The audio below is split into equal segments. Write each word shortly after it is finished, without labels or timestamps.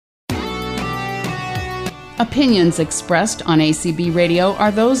Opinions expressed on ACB Radio are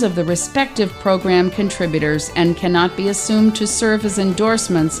those of the respective program contributors and cannot be assumed to serve as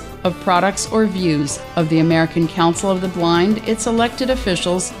endorsements of products or views of the American Council of the Blind, its elected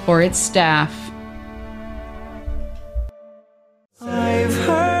officials, or its staff.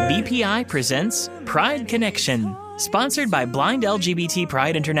 BPI presents Pride Connection, sponsored by Blind LGBT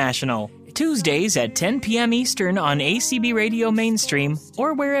Pride International. Tuesdays at 10 p.m. Eastern on ACB Radio Mainstream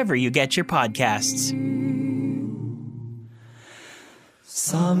or wherever you get your podcasts.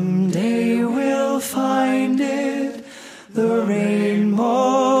 Someday we'll find it, the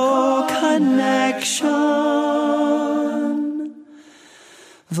Rainbow Connection.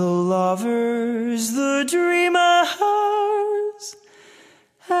 The lovers, the dreamers,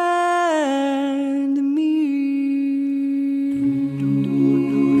 and me.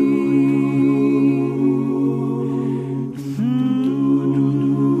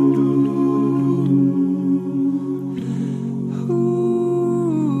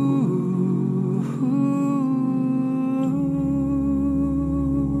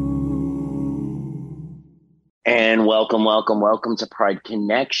 And welcome to Pride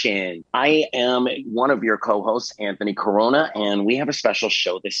Connection. I am one of your co-hosts, Anthony Corona, and we have a special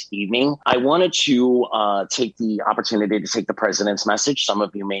show this evening. I wanted to take the opportunity to take the president's message. Some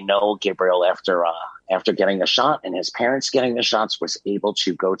of you may know Gabriel, after getting the shot and his parents getting the shots, was able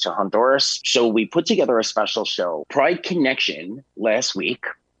to go to Honduras. So we put together a special show. Pride Connection last week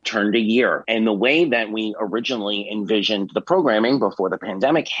turned a year. And the way that we originally envisioned the programming before the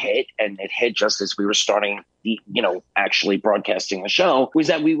pandemic hit, and it hit just as we were starting actually broadcasting the show, was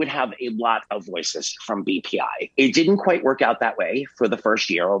that we would have a lot of voices from BPI. It didn't quite work out that way for the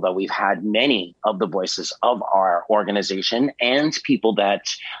first year, although we've had many of the voices of our organization and people that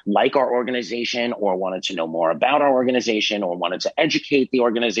like our organization or wanted to know more about our organization or wanted to educate the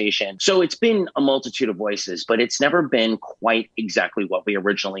organization. So it's been a multitude of voices, but it's never been quite exactly what we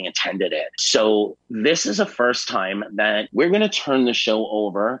originally intended it. So this is a first time that we're going to turn the show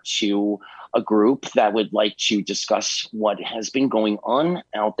over to a group that would like to discuss what has been going on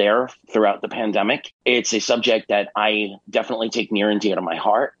out there throughout the pandemic. It's a subject that I definitely take near and dear to my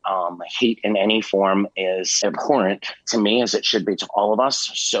heart. Hate in any form is abhorrent to me, as it should be to all of us.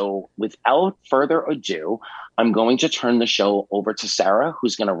 So without further ado, I'm going to turn the show over to Sarah,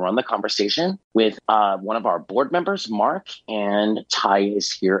 who's going to run the conversation with one of our board members, Mark, and Ty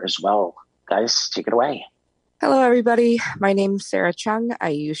is here as well. Guys, take it away. Hello, everybody. My name's Sarah Chung. I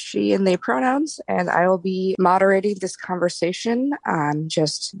use she and they pronouns, and I will be moderating this conversation on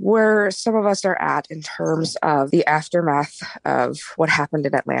just where some of us are at in terms of the aftermath of what happened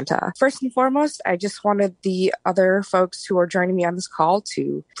in Atlanta. First and foremost, I just wanted the other folks who are joining me on this call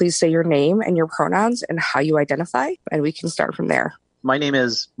to please say your name and your pronouns and how you identify, and we can start from there. My name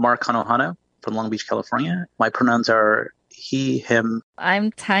is Mark Hanohano from Long Beach, California. My pronouns are he, him.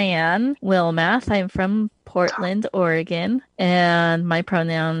 I'm Tyann Wilmath. I'm from Portland, Oregon, and my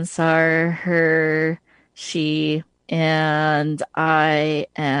pronouns are her, she, and I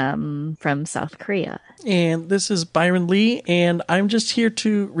am from South Korea. And this is Byron Lee, and I'm just here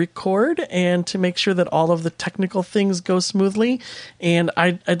to record and to make sure that all of the technical things go smoothly. And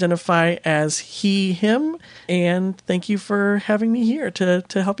I identify as he, him, and thank you for having me here to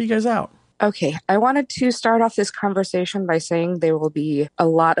help you guys out. Okay, I wanted to start off this conversation by saying there will be a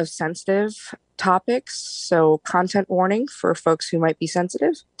lot of sensitive topics, so content warning for folks who might be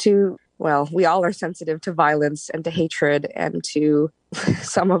sensitive to, well, we all are sensitive to violence and to hatred and to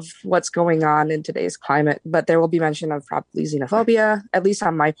some of what's going on in today's climate, but there will be mention of probably xenophobia, at least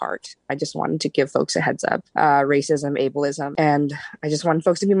on my part. I just wanted to give folks a heads up, racism, ableism, and I just want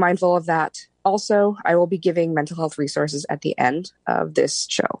folks to be mindful of that. Also, I will be giving mental health resources at the end of this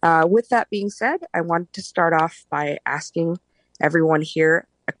show. With that being said, I want to start off by asking everyone here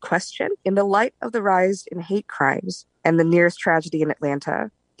a question. In the light of the rise in hate crimes and the nearest tragedy in Atlanta,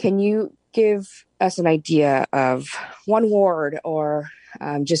 can you give us an idea of one word or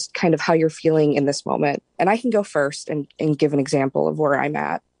just kind of how you're feeling in this moment? And I can go first and give an example of where I'm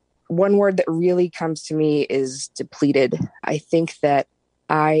at. One word that really comes to me is depleted. I think that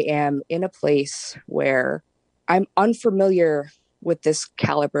I am in a place where I'm unfamiliar with this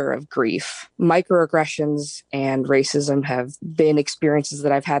caliber of grief. Microaggressions and racism have been experiences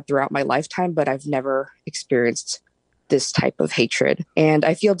that I've had throughout my lifetime, but I've never experienced this type of hatred. And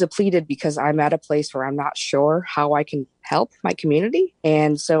I feel depleted because I'm at a place where I'm not sure how I can help my community.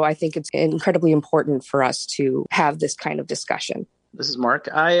 And so I think it's incredibly important for us to have this kind of discussion. This is Mark.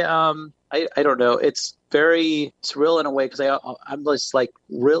 I don't know. It's very surreal in a way because I'm just like,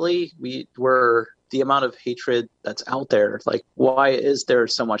 really? We were the amount of hatred that's out there. Like, why is there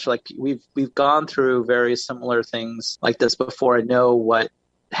so much? Like, we've gone through very similar things like this before. I know what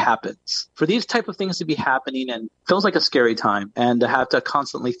happens. For these type of things to be happening, and feels like a scary time, and to have to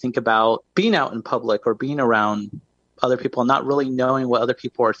constantly think about being out in public or being around other people and not really knowing what other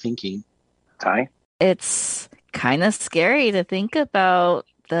people are thinking. Ty? It's kind of scary to think about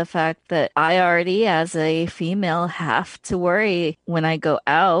the fact that I already, as a female, have to worry when I go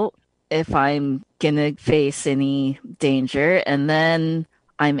out if I'm gonna face any danger, and then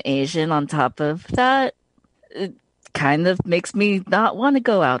I'm Asian on top of that. It kind of makes me not want to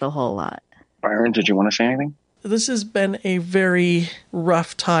go out a whole lot. Byron, did you want to say anything? This has been a very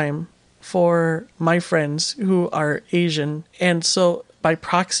rough time for my friends who are Asian, and so by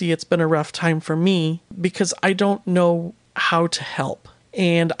proxy, it's been a rough time for me because I don't know how to help.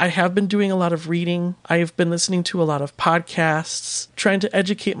 And I have been doing a lot of reading. I've been listening to a lot of podcasts, trying to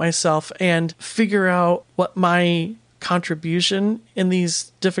educate myself and figure out what my contribution in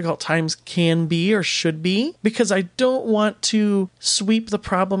these difficult times can be or should be, because I don't want to sweep the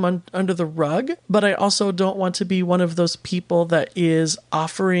problem under the rug, but I also don't want to be one of those people that is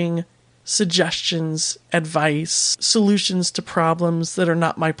offering suggestions, advice, solutions to problems that are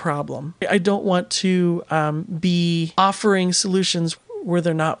not my problem. I don't want to be offering solutions where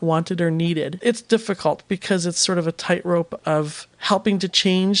they're not wanted or needed. It's difficult because it's sort of a tightrope of helping to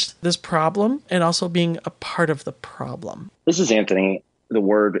change this problem and also being a part of the problem. This is Anthony. The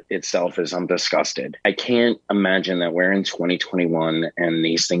word itself is I'm disgusted. I can't imagine that we're in 2021 and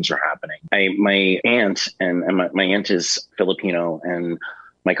these things are happening. My aunt my aunt is Filipino, and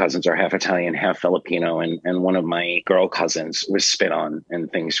my cousins are half Italian, half Filipino, and one of my girl cousins was spit on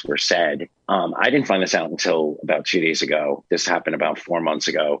and things were said. I didn't find this out until about 2 days ago. This happened about 4 months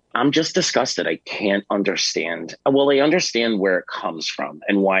ago. I'm just disgusted. I can't understand. Well, I understand where it comes from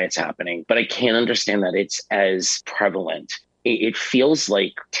and why it's happening, but I can't understand that it's as prevalent. It feels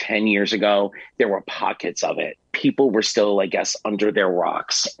like 10 years ago, there were pockets of it. People were still, I guess, under their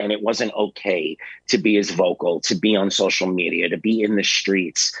rocks, and it wasn't okay to be as vocal, to be on social media, to be in the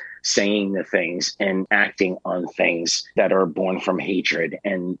streets saying the things and acting on things that are born from hatred.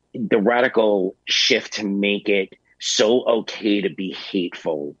 And the radical shift to make it so okay to be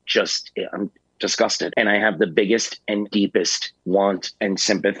hateful, I'm disgusted. And I have the biggest and deepest want and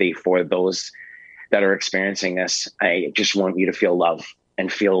sympathy for those that are experiencing this. I just want you to feel love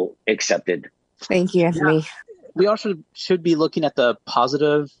and feel accepted. Thank you, Anthony. Yeah. We also should be looking at the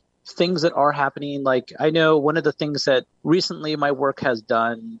positive things that are happening. Like, I know one of the things that recently my work has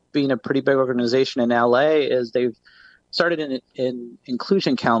done, being a pretty big organization in LA, is they've started an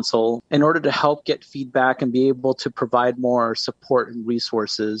inclusion council in order to help get feedback and be able to provide more support and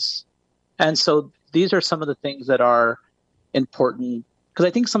resources. And so these are some of the things that are important, because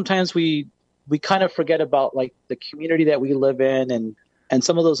I think sometimes we kind of forget about like the community that we live in and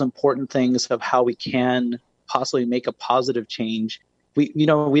some of those important things of how we can possibly make a positive change. We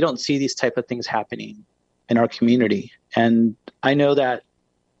don't see these type of things happening in our community. And I know that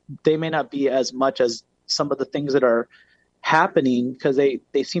they may not be as much as some of the things that are happening because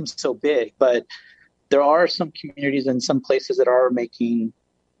they seem so big, but there are some communities and some places that are making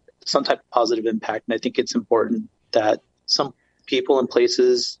some type of positive impact. And I think it's important that some people and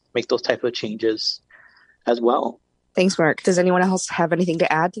places make those type of changes as well. Thanks, Mark. Does anyone else have anything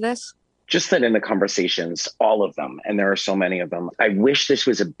to add to this? Just that in the conversations, all of them, and there are so many of them, I wish this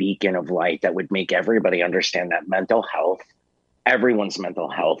was a beacon of light that would make everybody understand that mental health, everyone's mental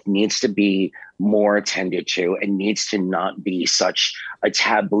health, needs to be more attended to and needs to not be such a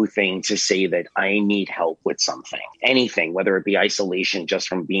taboo thing to say that I need help with something, anything, whether it be isolation just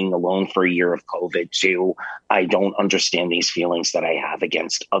from being alone for a year of COVID to I don't understand these feelings that I have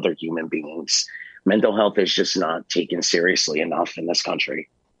against other human beings. Mental health is just not taken seriously enough in this country.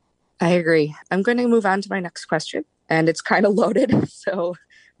 I agree. I'm going to move on to my next question, and it's kind of loaded, so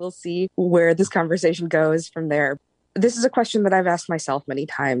we'll see where this conversation goes from there. This is a question that I've asked myself many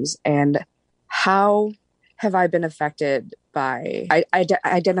times, and how have I been affected by... I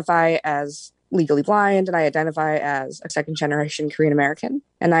identify as legally blind, and I identify as a second-generation Korean American,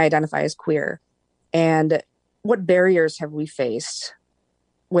 and I identify as queer. And what barriers have we faced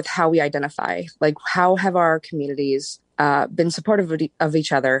with how we identify? Like, how have our communities been supportive of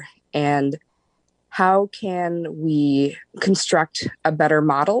each other? And how can we construct a better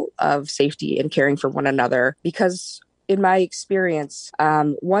model of safety and caring for one another? Because in my experience,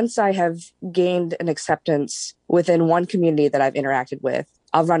 once I have gained an acceptance within one community that I've interacted with,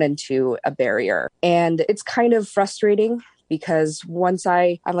 I'll run into a barrier. And it's kind of frustrating because once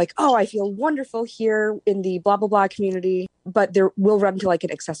I'm like, oh, I feel wonderful here in the blah, blah, blah community, but there will run into like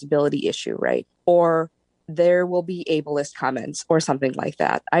an accessibility issue, right? Or there will be ableist comments or something like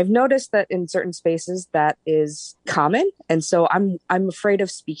that. I've noticed that in certain spaces that is common. And so I'm afraid of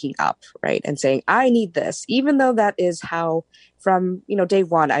speaking up, right? And saying, I need this, even though that is how from, day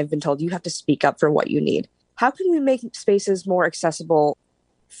one, I've been told you have to speak up for what you need. How can we make spaces more accessible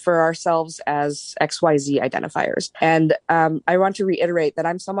for ourselves as XYZ identifiers? And I want to reiterate that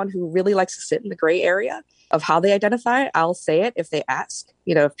I'm someone who really likes to sit in the gray area of how they identify. I'll say it if they ask,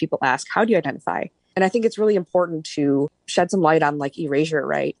 if people ask, how do you identify? And I think it's really important to shed some light on like erasure,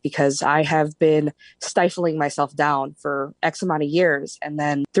 right? Because I have been stifling myself down for X amount of years. And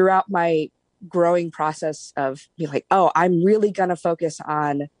then throughout my growing process of being like, oh, I'm really going to focus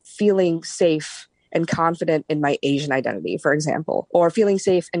on feeling safe and confident in my Asian identity, for example, or feeling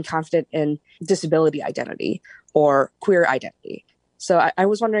safe and confident in disability identity or queer identity. So I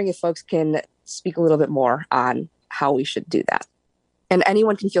was wondering if folks can speak a little bit more on how we should do that. And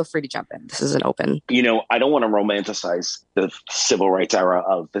anyone can feel free to jump in. This is an open. I don't want to romanticize the civil rights era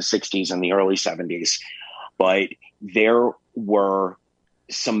of the 60s and the early 70s, but there were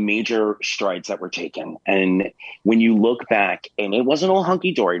some major strides that were taken. And when you look back, and it wasn't all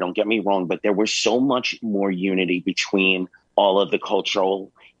hunky-dory, don't get me wrong, but there was so much more unity between all of the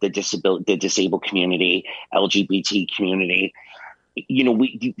cultural, the disabled community, LGBT community.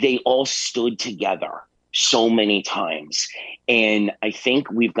 They all stood together so many times. And I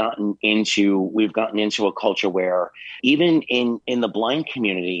think we've gotten into a culture where even in the blind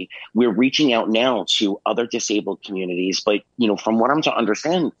community, we're reaching out now to other disabled communities. But, from what I'm to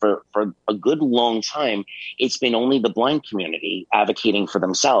understand, for a good long time, it's been only the blind community advocating for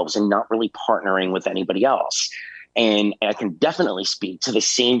themselves and not really partnering with anybody else. And I can definitely speak to the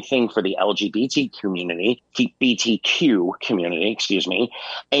same thing for the BTQ community, excuse me.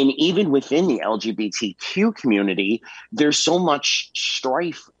 And even within the LGBTQ community, there's so much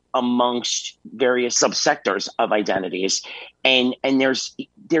strife amongst various subsectors of identities. And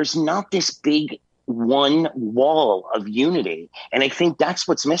there's not this big one wall of unity. And I think that's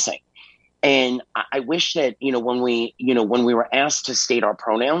what's missing. And I wish that, when we were asked to state our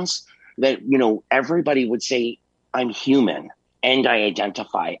pronouns, that, everybody would say, I'm human and I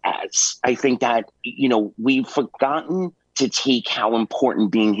identify as. I think that, we've forgotten to take how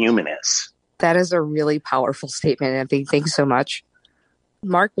important being human is. That is a really powerful statement, Anthony. Thanks so much.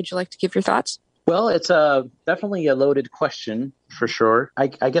 Mark, would you like to give your thoughts? Well, it's definitely a loaded question for sure. I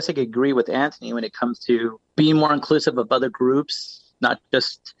guess I could agree with Anthony when it comes to being more inclusive of other groups, not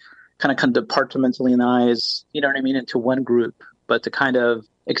just kind of compartmentalize, into one group, but to kind of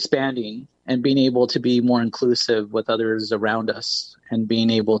expanding and being able to be more inclusive with others around us and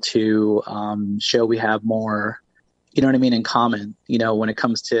being able to show we have more, in common, when it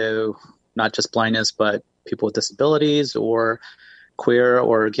comes to not just blindness, but people with disabilities or queer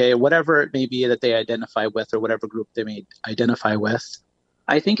or gay, whatever it may be that they identify with or whatever group they may identify with.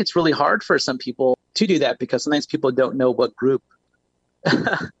 I think it's really hard for some people to do that because sometimes people don't know what group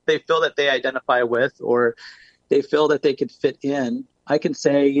they feel that they identify with or they feel that they could fit in. I can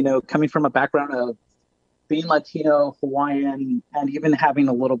say, coming from a background of being Latino, Hawaiian, and even having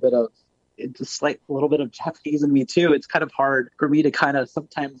a little bit of Japanese in me too, it's kind of hard for me to kind of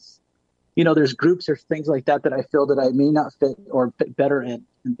sometimes, there's groups or things like that that I feel that I may not fit or fit better in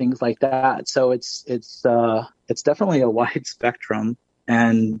and things like that. So it's definitely a wide spectrum,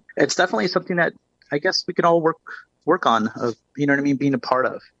 and it's definitely something that I guess we can all work on of, being a part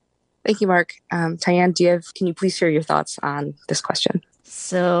of. Thank you, Mark. Tyann, can you please share your thoughts on this question?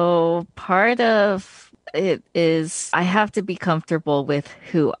 So part of it is I have to be comfortable with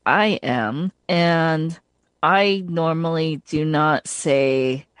who I am. And I normally do not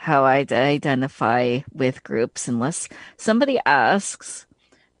say how I identify with groups unless somebody asks,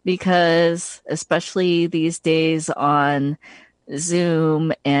 because especially these days on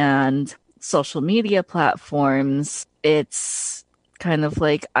Zoom and social media platforms, it's kind of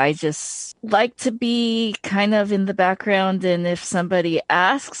like I just like to be kind of in the background, and if somebody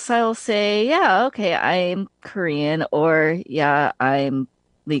asks, I'll say, yeah, okay, I'm Korean, or yeah, I'm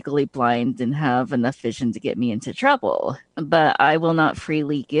legally blind and have enough vision to get me into trouble. But I will not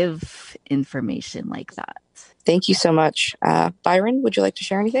freely give information like that. Thank you so much. Byron, would you like to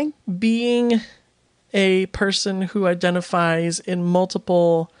share anything? Being a person who identifies in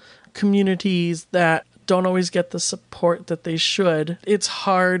multiple communities that don't always get the support that they should. It's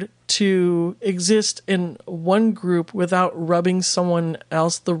hard to exist in one group without rubbing someone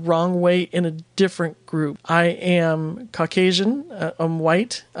else the wrong way in a different group. I am Caucasian, I'm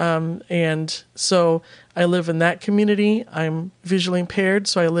white, and so I live in that community. I'm visually impaired,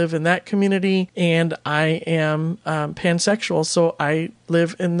 so I live in that community, and I am pansexual, so I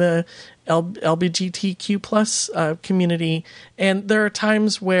live in the LGBTQ plus community. And there are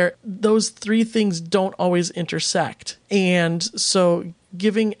times where those three things don't always intersect. And so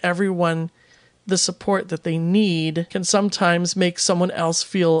giving everyone the support that they need can sometimes make someone else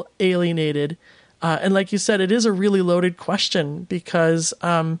feel alienated. And like you said, it is a really loaded question because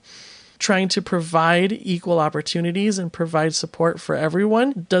trying to provide equal opportunities and provide support for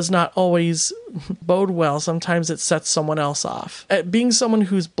everyone does not always bode well. Sometimes it sets someone else off. Being someone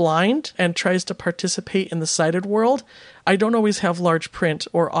who's blind and tries to participate in the sighted world, I don't always have large print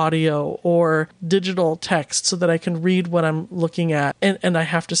or audio or digital text so that I can read what I'm looking at. And I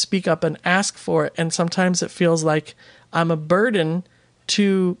have to speak up and ask for it. And sometimes it feels like I'm a burden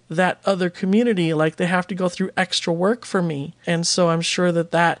to that other community, like they have to go through extra work for me. And so I'm sure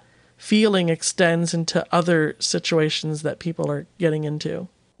that feeling extends into other situations that people are getting into.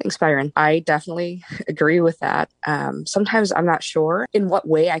 Thanks, Byron. I definitely agree with that. Sometimes I'm not sure in what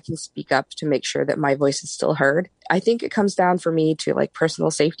way I can speak up to make sure that my voice is still heard. I think it comes down for me to like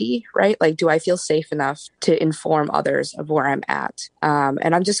personal safety, right? Like, do I feel safe enough to inform others of where I'm at?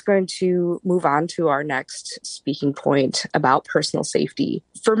 And I'm just going to move on to our next speaking point about personal safety.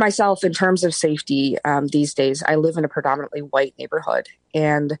 For myself, in terms of safety, these days, I live in a predominantly white neighborhood.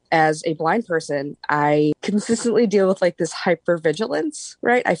 And as a blind person, I consistently deal with like this hypervigilance,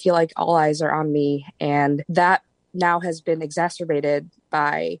 right? I feel like all eyes are on me. And that now has been exacerbated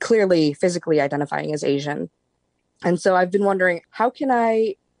by clearly physically identifying as Asian. And so I've been wondering, how can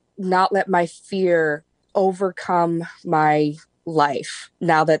I not let my fear overcome my life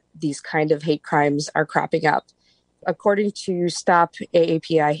now that these kind of hate crimes are cropping up? According to Stop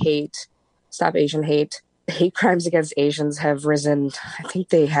AAPI Hate, Stop Asian Hate, hate crimes against Asians have risen. I think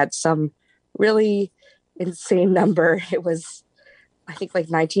they had some really insane number. It was, I think, like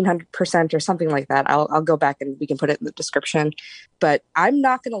 1900% or something like that. I'll go back and we can put it in the description. But I'm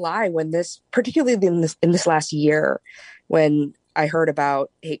not going to lie, when this, particularly in this last year, when I heard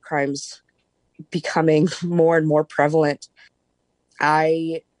about hate crimes becoming more and more prevalent,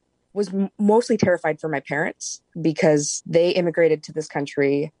 I was mostly terrified for my parents because they immigrated to this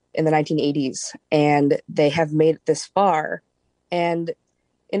country in the 1980s, and they have made it this far. And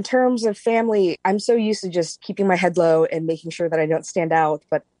in terms of family, I'm so used to just keeping my head low and making sure that I don't stand out,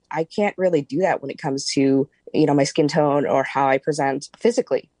 but I can't really do that when it comes to, my skin tone or how I present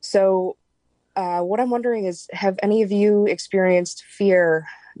physically. So what I'm wondering is, have any of you experienced fear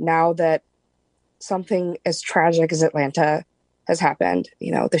now that something as tragic as Atlanta has happened,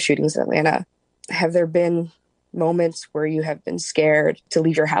 the shootings in Atlanta? Have there been moments where you have been scared to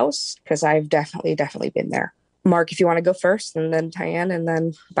leave your house? Because I've definitely been there. Mark, if you want to go first, and then Tyann, and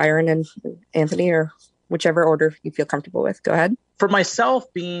then Byron and Anthony, or whichever order you feel comfortable with. Go ahead. For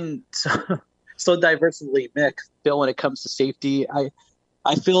myself, being so diversely mixed, Bill, when it comes to safety,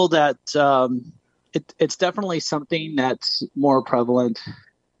 I feel that it's definitely something that's more prevalent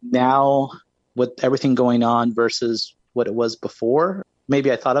now with everything going on versus what it was before.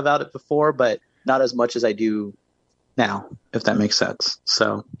 Maybe I thought about it before, but not as much as I do now, if that makes sense.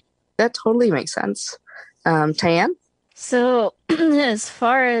 So that totally makes sense. Tyann? So as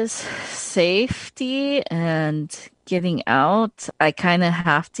far as safety and getting out, I kind of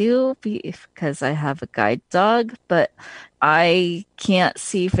have to because I have a guide dog, but I can't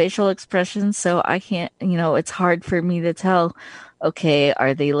see facial expressions, so I can't, it's hard for me to tell, okay,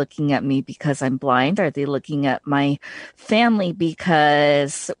 are they looking at me because I'm blind? Are they looking at my family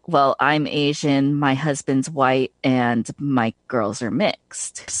because, well, I'm Asian, my husband's white, and my girls are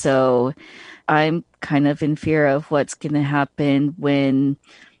mixed? So I'm kind of in fear of what's going to happen when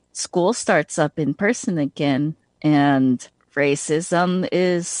school starts up in person again, and racism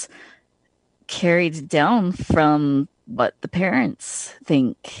is carried down from what the parents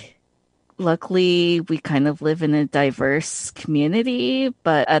think. Luckily, we kind of live in a diverse community,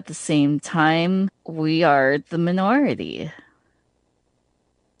 but at the same time, we are the minority.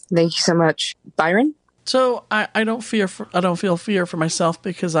 Thank you so much. Byron? So I don't feel fear for myself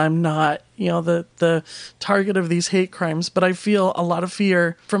because I'm not, the target of these hate crimes, but I feel a lot of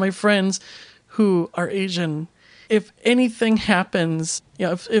fear for my friends who are Asian. If anything happens,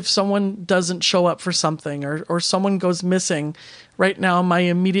 if someone doesn't show up for something or someone goes missing, right now my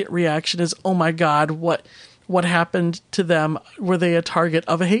immediate reaction is, oh my God, what happened to them? Were they a target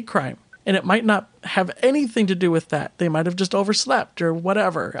of a hate crime? And it might not have anything to do with that. They might have just overslept or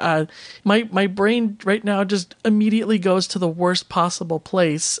whatever. My brain right now just immediately goes to the worst possible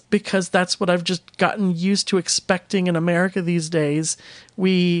place because that's what I've just gotten used to expecting in America these days.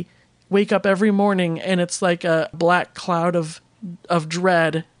 We wake up every morning and it's like a black cloud of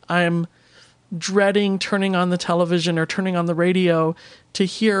dread. I'm dreading turning on the television or turning on the radio to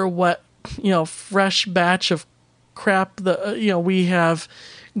hear what, fresh batch of crap we have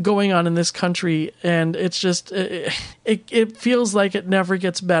going on in this country. And it's just, it feels like it never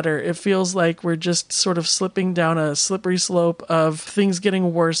gets better. It feels like we're just sort of slipping down a slippery slope of things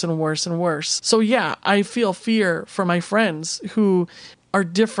getting worse and worse and worse. So yeah, I feel fear for my friends who are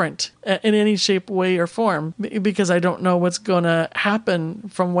different in any shape, way, or form because I don't know what's going to happen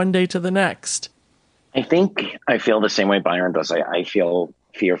from one day to the next. I think I feel the same way Byron does. I feel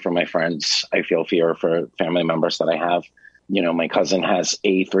fear for my friends. I feel fear for family members that I have. My cousin has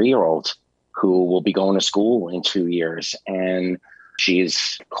a 3-year-old who will be going to school in 2 years, and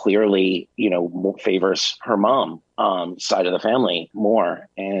she's clearly, favors her mom side of the family more.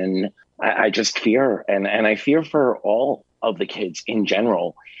 And I just fear, and I fear for all of the kids in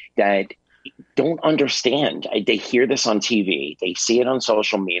general that don't understand. They hear this on TV. They see it on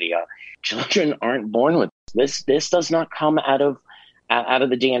social media. Children aren't born with this. This does not come out of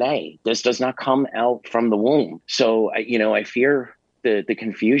the DNA. This does not come out from the womb. So, I fear the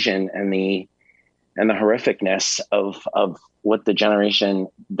confusion and the horrificness of what the generation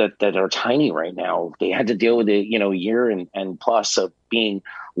that are tiny right now, they had to deal with a year and plus of being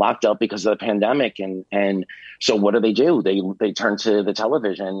locked up because of the pandemic. And so what do? They turn to the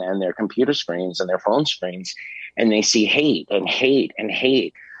television and their computer screens and their phone screens, and they see hate and hate and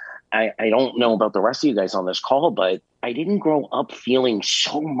hate. I don't know about the rest of you guys on this call, but I didn't grow up feeling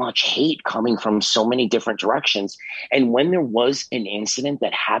so much hate coming from so many different directions. And when there was an incident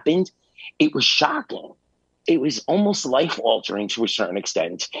that happened, it was shocking. It was almost life-altering to a certain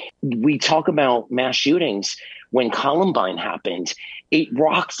extent. We talk about mass shootings. When Columbine happened, it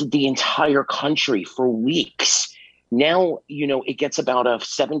rocked the entire country for weeks. Now, it gets about a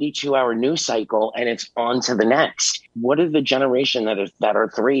 72-hour news cycle and it's on to the next. What are the generation that are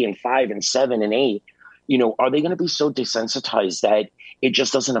 3 and 5 and 7 and 8? Are they going to be so desensitized that it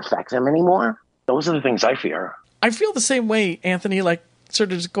just doesn't affect them anymore? Those are the things I fear. I feel the same way, Anthony, like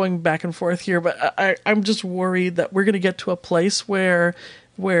sort of just going back and forth here, but I'm just worried that we're going to get to a place where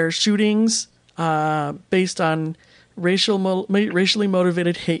shootings based on racially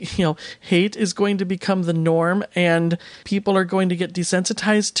motivated hate is going to become the norm, and people are going to get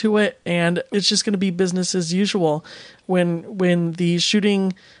desensitized to it, and it's just going to be business as usual. When the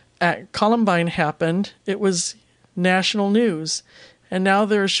shooting at Columbine happened, it was national news, and now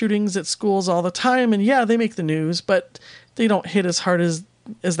there are shootings at schools all the time, and yeah, they make the news, but they don't hit as hard as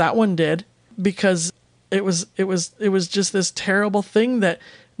that one did because it was just this terrible thing that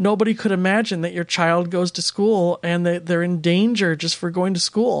nobody could imagine, that your child goes to school and that they're in danger just for going to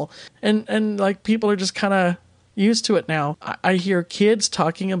school. And like people are just kind of used to it now. I hear kids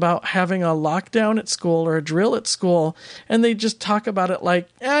talking about having a lockdown at school or a drill at school, and they just talk about it like,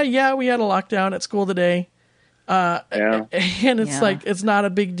 yeah, we had a lockdown at school today. And it's like, it's not a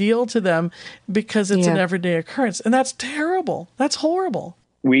big deal to them because it's an everyday occurrence. And that's terrible. That's horrible.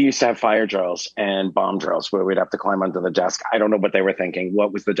 We used to have fire drills and bomb drills where we'd have to climb under the desk. I don't know what they were thinking.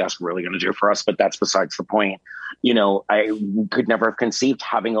 What was the desk really going to do for us? But that's besides the point. I could never have conceived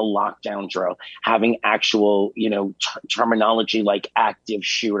having a lockdown drill, having actual, terminology like active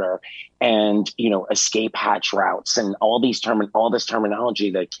shooter and, escape hatch routes and all this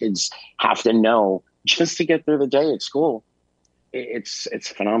terminology that kids have to know just to get through the day at school. It's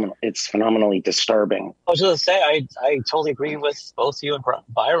phenomenal. It's phenomenally disturbing. I was going to say, I totally agree with both you and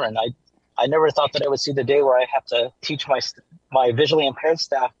Byron. I never thought that I would see the day where I have to teach my visually impaired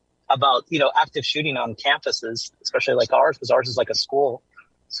staff about, active shooting on campuses, especially like ours, because ours is like a school.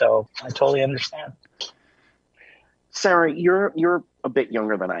 So I totally understand. Sarah, you're a bit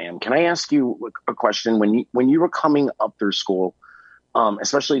younger than I am. Can I ask you a question? When you were coming up through school,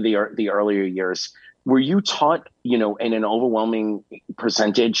 especially the earlier years, were you taught, in an overwhelming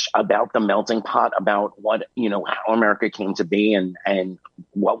percentage about the melting pot, about what, how America came to be and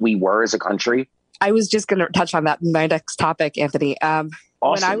what we were as a country? I was just going to touch on that in my next topic, Anthony. Awesome.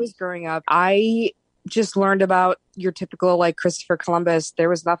 When I was growing up, I just learned about your typical, like, Christopher Columbus. There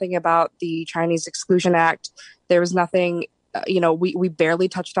was nothing about the Chinese Exclusion Act. There was nothing, we barely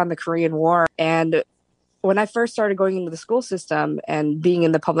touched on the Korean War. And when I first started going into the school system and being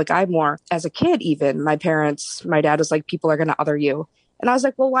in the public eye more, as a kid even, my dad was like, people are going to other you. And I was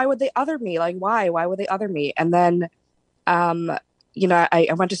like, well, why would they other me? Like, why? Why would they other me? And then I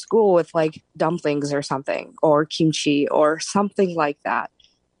went to school with like dumplings or something, or kimchi or something like that.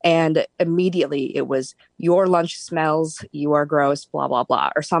 And immediately it was, your lunch smells, you are gross, blah, blah,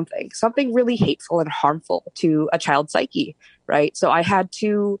 blah, or something really hateful and harmful to a child's psyche, right? So I had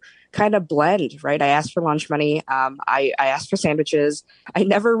to kind of blend, right? I asked for lunch money. I asked for sandwiches. I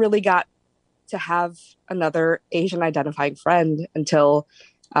never really got to have another Asian identifying friend until,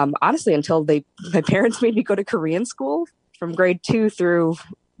 honestly, until my parents made me go to Korean school from grade 2 through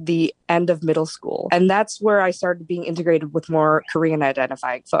the end of middle school. And that's where I started being integrated with more Korean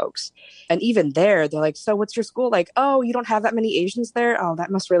identifying folks. And even there, they're like, so what's your school like? Oh, you don't have that many Asians there? Oh, that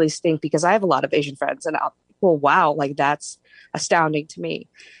must really stink because I have a lot of Asian friends. And well, wow, like that's astounding to me.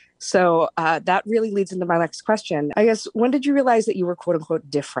 So that really leads into my next question. I guess, when did you realize that you were quote unquote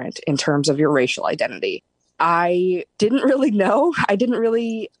different in terms of your racial identity? I didn't really know.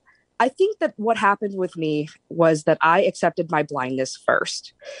 I think that what happened with me was that I accepted my blindness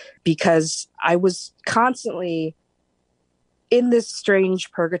first, because I was constantly in this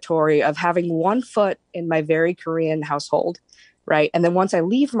strange purgatory of having one foot in my very Korean household, right? And then once I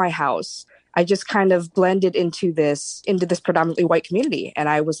leave my house, I just kind of blended into this predominantly white community. And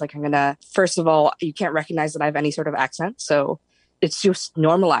I was like, first of all, you can't recognize that I have any sort of accent. So it's just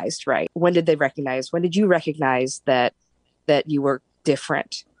normalized, right? When did you recognize that you were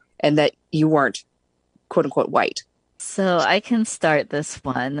different? And that you weren't, quote unquote, white? So I can start this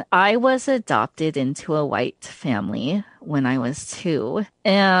one. I was adopted into a white family when I was 2.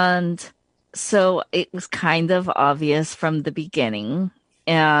 And so it was kind of obvious from the beginning.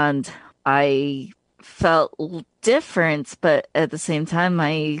 And I felt different, but at the same time,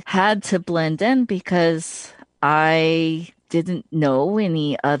 I had to blend in because I didn't know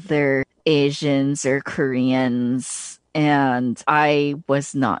any other Asians or Koreans. And I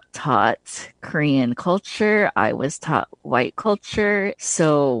was not taught Korean culture. I was taught white culture.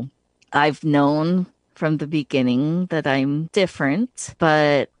 So I've known from the beginning that I'm different,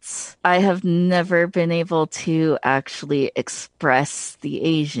 but I have never been able to actually express the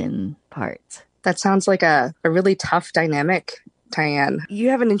Asian part. That sounds like a really tough dynamic, Tyann. You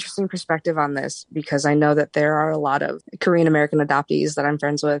have an interesting perspective on this, because I know that there are a lot of Korean American adoptees that I'm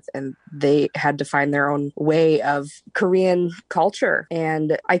friends with, and they had to find their own way of Korean culture.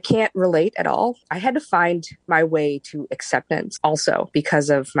 And I can't relate at all. I had to find my way to acceptance also because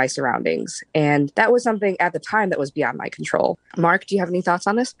of my surroundings. And that was something at the time that was beyond my control. Mark, do you have any thoughts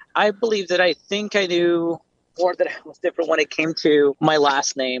on this? I believe that I think I knew more that I was different when it came to my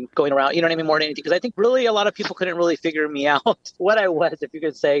last name going around, you know what I mean, more than anything. Because I think really a lot of people couldn't really figure me out what I was, if you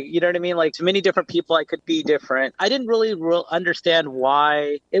could say, you know what I mean? Like, to many different people, I could be different. I didn't really understand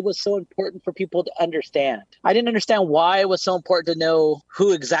why it was so important for people to understand. I didn't understand why it was so important to know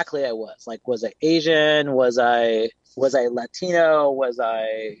who exactly I was. Like, was I Asian? Was I Latino? Was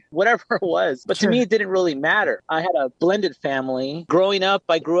I whatever it was? But to me, it didn't really matter. I had a blended family. Growing up,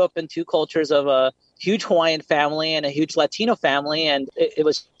 I grew up in 2 cultures of a huge Hawaiian family and a huge Latino family. And it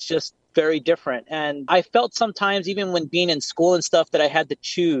was just very different. And I felt sometimes, even when being in school and stuff, that I had to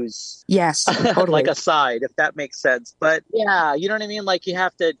choose. Yes, totally. Like a side, if that makes sense. But yeah, you know what I mean? Like, you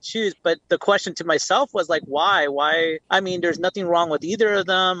have to choose. But the question to myself was like, why? Why? I mean, there's nothing wrong with either of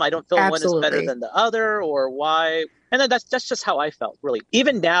them. I don't feel one is better than the other, or why. And then that's just how I felt, really.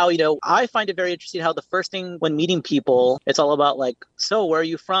 Even now, I find it very interesting how the first thing when meeting people, it's all about like, so where are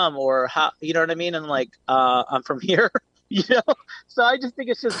you from? Or how, you know what I mean? And like, I'm from here, So I just think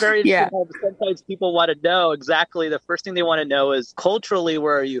it's just very interesting how sometimes people want to know exactly, the first thing they want to know is culturally,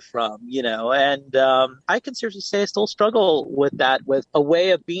 where are you from? And I can seriously say I still struggle with that, with a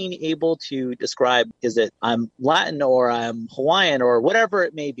way of being able to describe, is it I'm Latin or I'm Hawaiian or whatever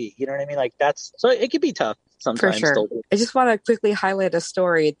it may be. You know what I mean? Like, so it can be tough sometimes. For sure. Still. I just want to quickly highlight a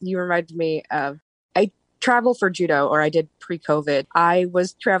story. You reminded me of, I travel for judo, or I did pre-COVID. I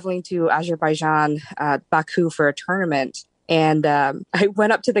was traveling to Azerbaijan, Baku, for a tournament. And I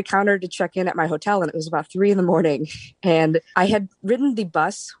went up to the counter to check in at my hotel, and it was about 3 a.m. And I had ridden the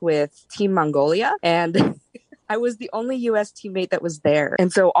bus with Team Mongolia, and I was the only U.S. teammate that was there.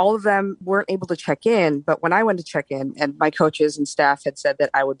 And so all of them weren't able to check in. But when I went to check in, and my coaches and staff had said that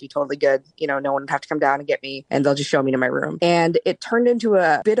I would be totally good, no one would have to come down and get me, and they'll just show me to my room. And it turned into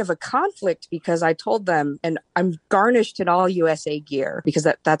a bit of a conflict, because I told them, and I'm garnished in all USA gear, because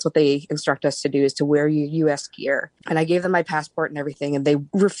that's what they instruct us to do, is to wear your U.S. gear. And I gave them my passport and everything, and they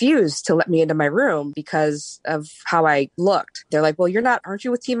refused to let me into my room because of how I looked. They're like, well, aren't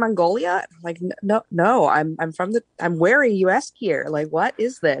you with Team Mongolia? I'm like, no, I'm wearing U.S. gear. Like, what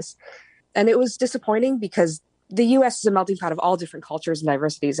is this? And it was disappointing, because the US is a melting pot of all different cultures and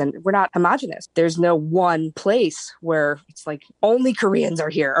diversities, and we're not homogenous. There's no one place where it's like only Koreans are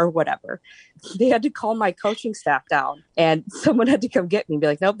here or whatever. They had to call my coaching staff down, and someone had to come get me and be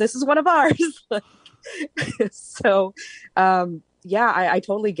like, nope, this is one of ours. So, yeah, I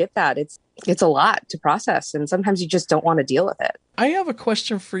totally get that. It's a lot to process, and sometimes you just don't want to deal with it. I have a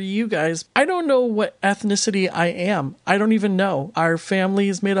question for you guys. I don't know what ethnicity I am. I don't even know. Our family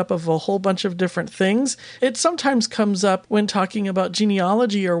is made up of a whole bunch of different things. It sometimes comes up when talking about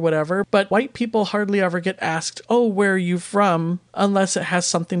genealogy or whatever, but white people hardly ever get asked, oh, where are you from? Unless it has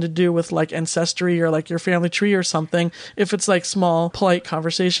something to do with like ancestry or like your family tree or something. If it's like small, polite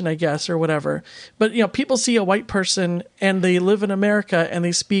conversation, I guess, or whatever. But, you know, people see a white person and they live in America and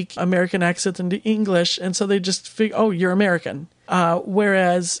they speak American accent into English. And so they just figure, oh, you're American.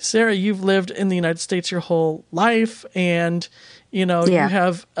 Whereas, Sarah, you've lived in the United States your whole life, and, you know, you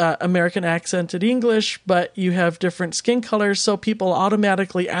have American accented English, but you have different skin colors, so people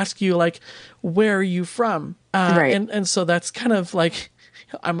automatically ask you, like, where are you from? Right. And so that's kind of like,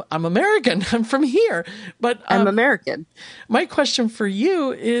 I'm American. I'm from here. But I'm American. My question for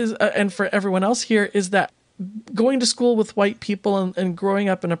you is, and for everyone else here, is that going to school with white people and growing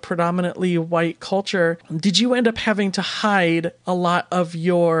up in a predominantly white culture, did you end up having to hide a lot of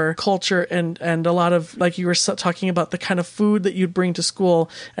your culture and a lot of, like you were talking about, the kind of food that you'd bring to school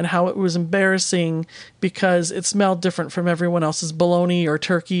and how it was embarrassing because it smelled different from everyone else's bologna or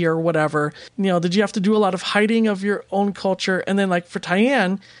turkey or whatever? You know, did you have to do a lot of hiding of your own culture? And then, like for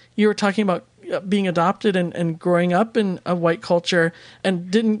Tyann, you were talking about being adopted and growing up in a white culture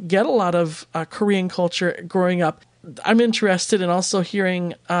and didn't get a lot of Korean culture growing up. I'm interested in also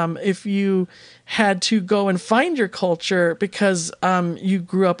hearing if you had to go and find your culture because you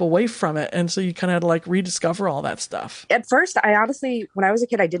grew up away from it. And so you kind of had to like rediscover all that stuff. At first, I honestly, when I was a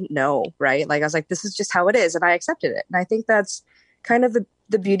kid, I didn't know, right? Like I was like, this is just how it is. And I accepted it. And I think that's kind of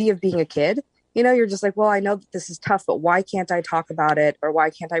the beauty of being a kid. You know, you're just like, well, I know that this is tough, but why can't I talk about it? Or why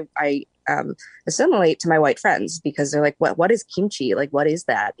can't I assimilate to my white friends? Because they're like, what is kimchi? Like, what is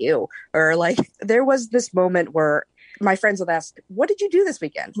that? Ew. Or like, there was this moment where my friends would ask, what did you do this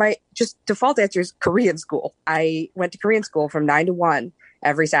weekend? My just default answer is Korean school. I went to Korean school from 9 to 1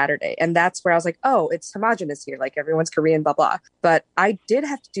 every Saturday. And that's where I was like, oh, it's homogenous here. Like everyone's Korean, blah, blah. But I did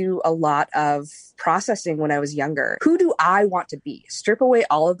have to do a lot of processing when I was younger. Who do I want to be? Strip away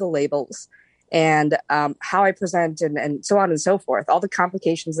all of the labels and how I present and so on and so forth, all the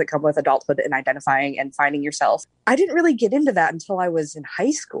complications that come with adulthood and identifying and finding yourself. I didn't really get into that until I was in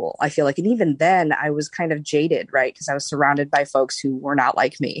high school, I feel like. And even then I was kind of jaded, right? Because I was surrounded by folks who were not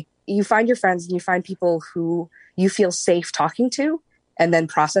like me. You find your friends and you find people who you feel safe talking to and then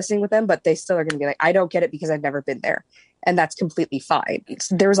processing with them, but they still are going to be like, I don't get it because I've never been there. And that's completely fine.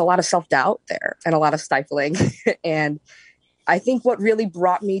 There was a lot of self-doubt there and a lot of stifling. And I think what really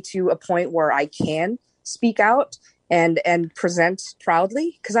brought me to a point where I can speak out and present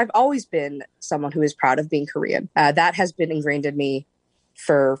proudly, because I've always been someone who is proud of being Korean. That has been ingrained in me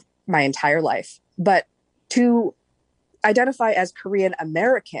for my entire life. But to identify as Korean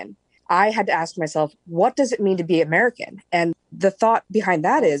American, I had to ask myself, what does it mean to be American? And the thought behind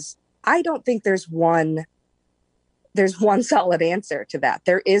that is, I don't think there's one solid answer to that.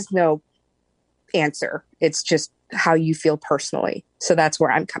 There is no answer. It's just how you feel personally. So that's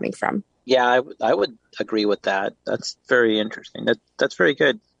where I'm coming from. Yeah, I would agree with that. That's very interesting. That's very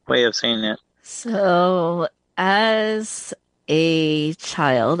good way of saying it. So as a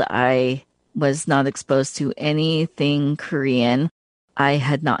child, I was not exposed to anything Korean. I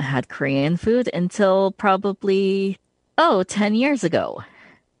had not had Korean food until probably, 10 years ago.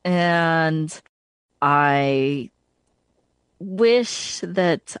 And I wish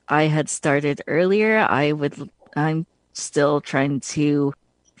that I had started earlier. I'm still trying to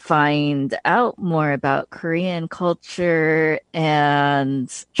find out more about Korean culture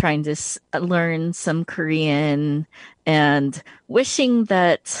and trying to learn some Korean and wishing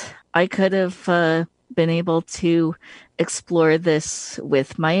that I could have been able to explore this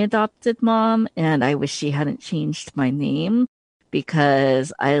with my adopted mom. And I wish she hadn't changed my name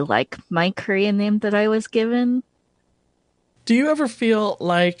because I like my Korean name that I was given. Do you ever feel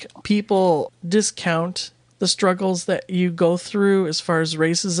like people discount the struggles that you go through as far as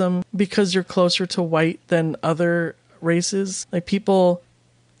racism because you're closer to white than other races? Like people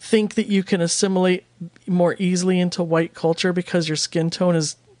think that you can assimilate more easily into white culture because your skin tone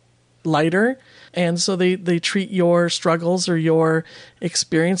is lighter. And so they treat your struggles or your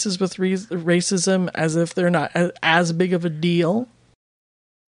experiences with racism as if they're not as big of a deal.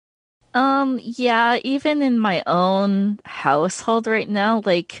 Yeah, even in my own household right now,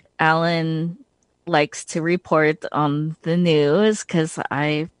 like Alan likes to report on the news because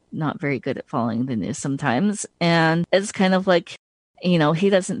I'm not very good at following the news sometimes. And it's kind of like, he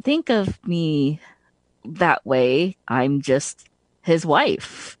doesn't think of me that way. I'm just his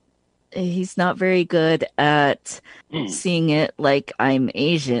wife. He's not very good at seeing it like I'm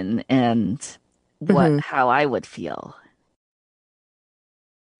Asian and how I would feel.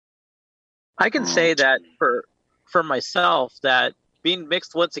 I can say that for myself, that being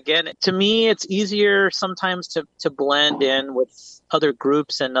mixed, once again, to me, it's easier sometimes to blend in with other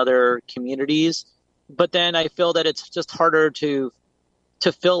groups and other communities. But then I feel that it's just harder to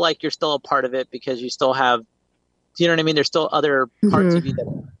feel like you're still a part of it because you still have, you know what I mean? There's still other parts of you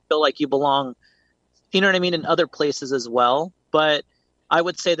that feel like you belong, you know what I mean, in other places as well. But I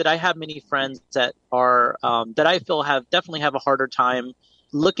would say that I have many friends that are, that I feel definitely have a harder time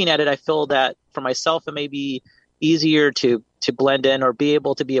looking at it. I feel that for myself, it may be easier to blend in or be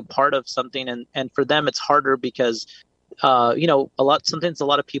able to be a part of something. And for them, it's harder because, sometimes a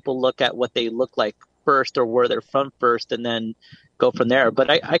lot of people look at what they look like first or where they're from first and then go from there. But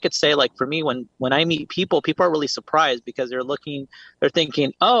I could say, like, for me, when I meet people are really surprised because they're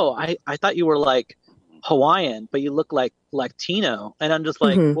thinking, oh, I thought you were like Hawaiian, but you look like Latino. And I'm just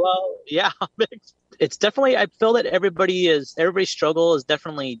like, well, yeah, it's definitely, I feel that everybody's struggle is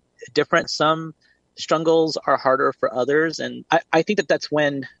definitely different. Some struggles are harder for others. And I think that's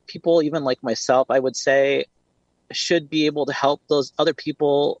when people, even like myself, I would say, should be able to help those other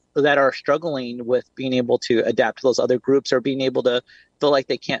people that are struggling with being able to adapt to those other groups or being able to feel like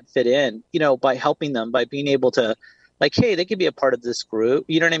they can't fit in, by helping them, by being able to, like, hey, they could be a part of this group,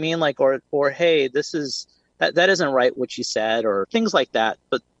 you know what I mean? Like, or hey, this is, that isn't right what you said, or things like that,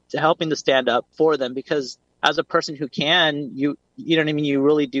 but helping to stand up for them, because as a person who can, you know what I mean? You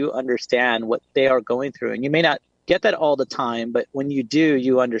really do understand what they are going through, and you may not get that all the time, but when you do,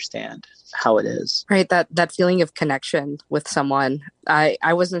 you understand how it is. Right. That feeling of connection with someone. I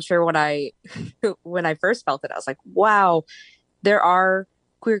wasn't sure when I first felt it. I was like, wow, there are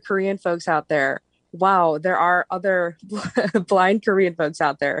queer Korean folks out there. Wow, there are other blind Korean folks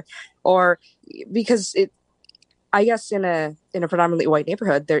out there. Or because I guess in a predominantly white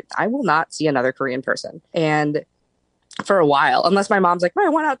neighborhood, I will not see another Korean person. And for a while, unless my mom's like, I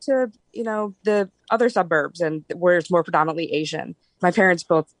went out to, the other suburbs and where it's more predominantly Asian. My parents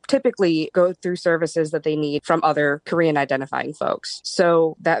both typically go through services that they need from other Korean identifying folks.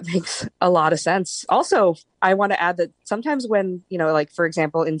 So that makes a lot of sense. Also, I want to add that sometimes when, like, for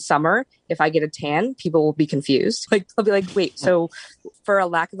example, in summer, if I get a tan, people will be confused. Like, they'll be like, wait, so for a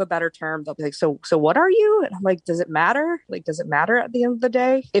lack of a better term, they'll be like, so what are you? And I'm like, does it matter? Like, does it matter at the end of the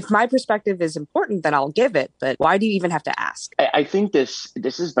day? If my perspective is important, then I'll give it. But why do you even have to ask? I think this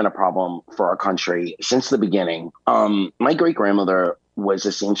has been a problem for our country since the beginning. My great-grandmother was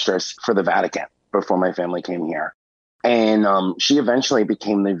a seamstress for the Vatican before my family came here. And she eventually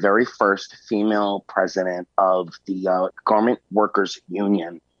became the very first female president of the Garment Workers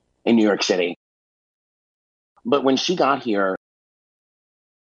Union in New York City. But when she got here,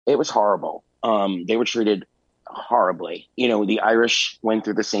 it was horrible. They were treated horribly. The Irish went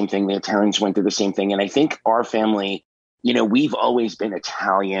through the same thing. The Italians went through the same thing. And I think our family, we've always been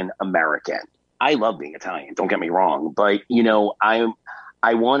Italian American. I love being Italian, don't get me wrong. But,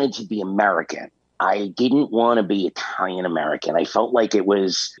 I wanted to be American. I didn't want to be Italian American. I felt like it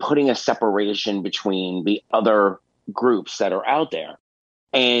was putting a separation between the other groups that are out there.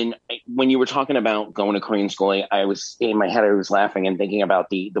 And when you were talking about going to Korean school, I was in my head, I was laughing and thinking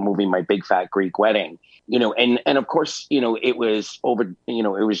about the movie My Big Fat Greek Wedding, and of course, it was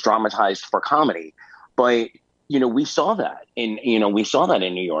it was dramatized for comedy. But, we saw that in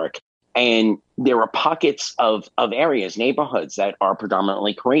New York. And there are pockets of areas, neighborhoods that are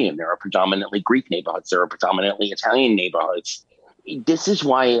predominantly Korean. There are predominantly Greek neighborhoods. There are predominantly Italian neighborhoods. This is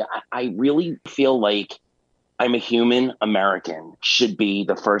why I really feel like I'm a human American should be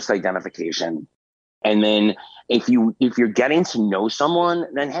the first identification. And then if you're getting to know someone,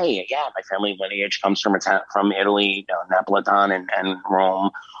 then, hey, yeah, my family lineage comes from Italy, Napolitan and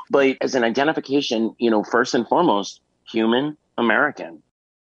Rome. But as an identification, first and foremost, human American.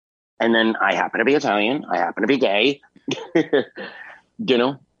 And then I happen to be Italian. I happen to be gay.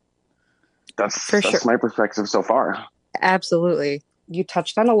 That's my perspective so far. Absolutely. You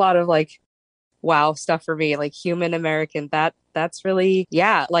touched on a lot of wow stuff for me, like human American. That's really,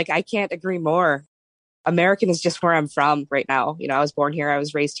 yeah, I can't agree more. American is just where I'm from right now. I was born here. I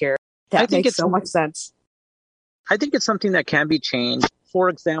was raised here. That makes so much sense. I think it's something that can be changed. For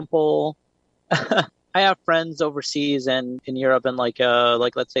example, I have friends overseas and in Europe and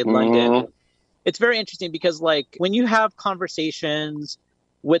let's say London. It's very interesting because when you have conversations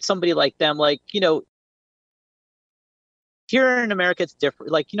with somebody like them, like, here in America, it's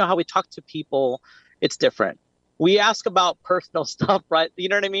different. Like, how we talk to people, it's different. We ask about personal stuff, right? You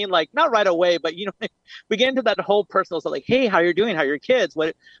know what I mean? Like, not right away, but we get into that whole personal stuff, like, hey, how you're doing? How are your kids?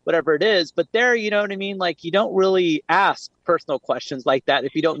 Whatever it is. But there, you know what I mean? Like, you don't really ask personal questions like that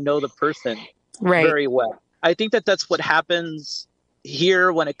if you don't know the person very well. I think that's what happens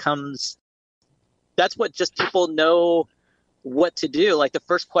here when it comes. That's what just people know what to do. Like, the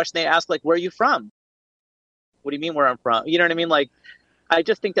first question they ask, like, where are you from? What do you mean where I'm from? You know what I mean? Like, I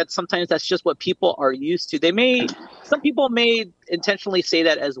just think that sometimes that's just what people are used to. Some people may intentionally say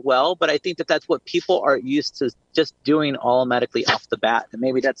that as well, but I think that that's what people are used to just doing automatically off the bat. And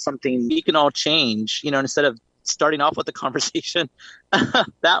maybe that's something we can all change, instead of starting off with the conversation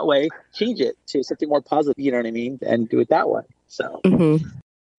that way, change it to something more positive, you know what I mean? And do it that way. So. Mm-hmm.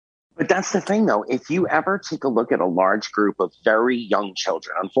 But that's the thing, though. If you ever take a look at a large group of very young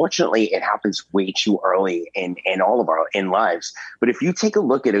children, unfortunately, it happens way too early in all of our lives. But if you take a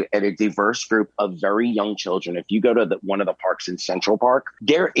look at a diverse group of very young children, if you go to one of the parks in Central Park,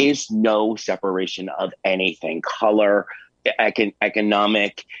 there is no separation of anything, color,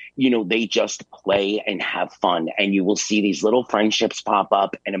 economic. They just play and have fun. And you will see these little friendships pop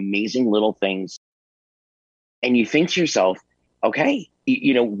up and amazing little things. And you think to yourself, okay,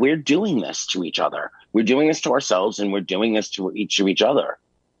 we're doing this to each other. We're doing this to ourselves, and we're doing this to each other.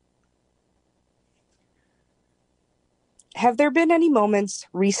 Have there been any moments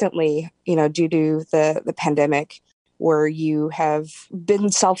recently, due to the pandemic, where you have been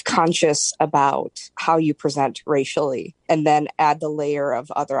self-conscious about how you present racially, and then add the layer of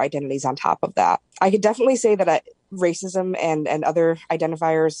other identities on top of that? I could definitely say that racism and other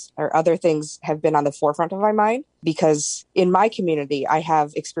identifiers or other things have been on the forefront of my mind, because in my community, I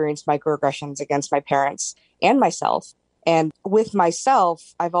have experienced microaggressions against my parents and myself. And with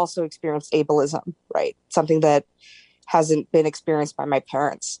myself, I've also experienced ableism, right? Something that hasn't been experienced by my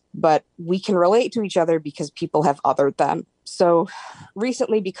parents, but we can relate to each other because people have othered them. So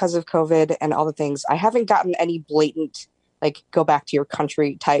recently, because of COVID and all the things, I haven't gotten any blatant, like, go back to your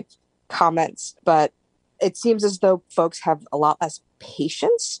country type comments, but it seems as though folks have a lot less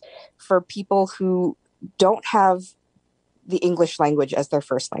patience for people who don't have the English language as their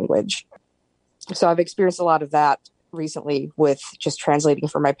first language. So I've experienced a lot of that recently with just translating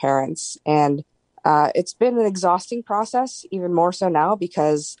for my parents. And it's been an exhausting process, even more so now,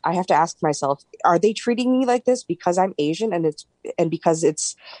 because I have to ask myself, are they treating me like this because I'm Asian and because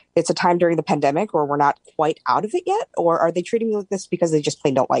it's a time during the pandemic or we're not quite out of it yet? Or are they treating me like this because they just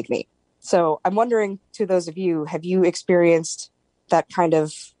plain don't like me? So I'm wondering, to those of you, have you experienced that kind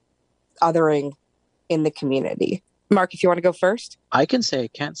of othering in the community? Mark, if you want to go first. I can't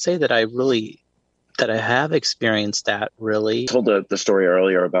say that I have experienced that, really. I told the story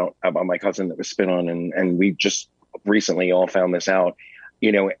earlier about my cousin that was spit on, and we just recently all found this out,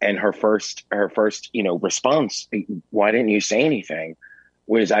 and her first response, why didn't you say anything,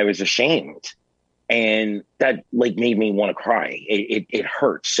 was, I was ashamed. And that made me want to cry. It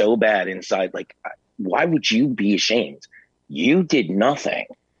hurt so bad inside. Like, why would you be ashamed? You did nothing.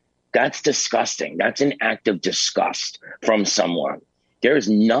 That's disgusting. That's an act of disgust from someone. There is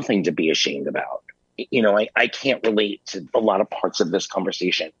nothing to be ashamed about. I can't relate to a lot of parts of this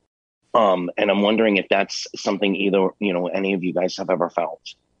conversation. And I'm wondering if that's something either, any of you guys have ever felt.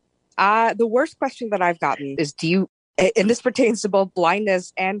 The worst question that I've gotten is, and this pertains to both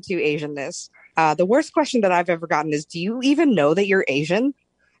blindness and to Asianness. The worst question that I've ever gotten is, do you even know that you're Asian?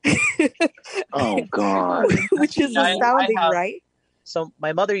 Oh, God. Which is astounding, right? So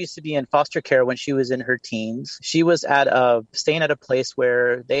my mother used to be in foster care when she was in her teens. She was staying at a place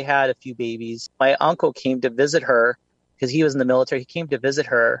where they had a few babies. My uncle came to visit her because he was in the military. He came to visit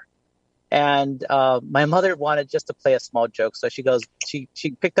her. And my mother wanted just to play a small joke. So she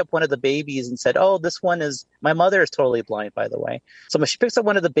picked up one of the babies and said, oh, this one is, my mother is totally blind, by the way. So she picks up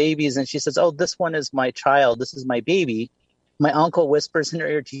one of the babies and she says, oh, this one is my child. This is my baby. My uncle whispers in her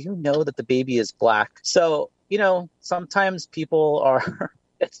ear, do you know that the baby is black? So, sometimes people are,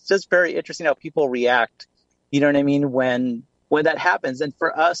 it's just very interesting how people react, you know what I mean, when that happens. And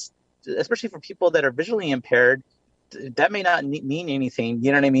for us, especially for people that are visually impaired, that may not mean anything,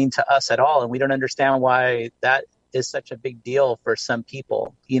 you know what I mean, to us at all. And we don't understand why that is such a big deal for some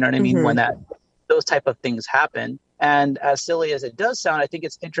people, you know what I mean, when those type of things happen. And as silly as it does sound, I think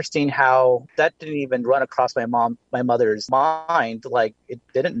it's interesting how that didn't even run across my mother's mind. Like, it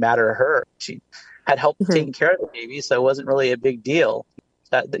didn't matter to her. She had help taking care of the baby, so it wasn't really a big deal.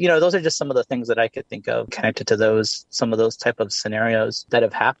 Those are just some of the things that I could think of connected to some of those type of scenarios that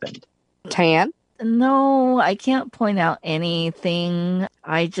have happened. Tyann? No, I can't point out anything.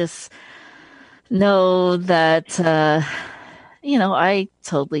 I just know that, I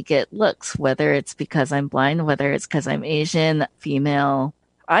totally get looks, whether it's because I'm blind, whether it's because I'm Asian, female.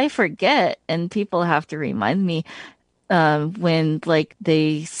 I forget, and people have to remind me when, like,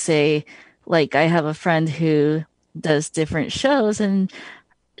 they say, like, I have a friend who does different shows, and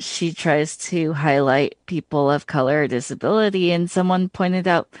she tries to highlight people of color or disability, and someone pointed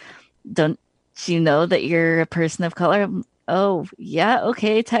out, don't you know that you're a person of color? Oh, yeah,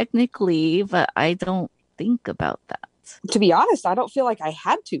 okay, technically, but I don't think about that. To be honest, I don't feel like I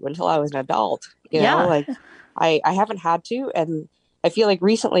had to until I was an adult. You know, like I haven't had to. And I feel like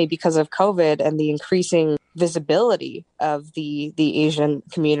recently, because of COVID and the increasing visibility of the Asian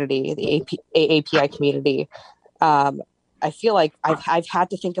community, the AAPI community, I feel like I've had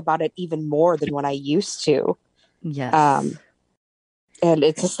to think about it even more than when I used to. Yes. And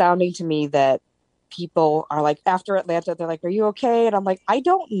it's astounding to me that people are like, after Atlanta, they're like, are you okay? And I'm like, I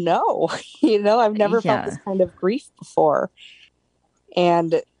don't know. I've never felt this kind of grief before.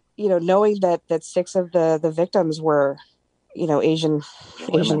 And, knowing that 6 of the victims were, Asian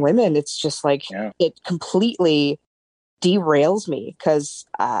women, it's just like, it completely derails me. Cause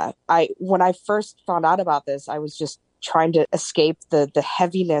when I first found out about this, I was just trying to escape the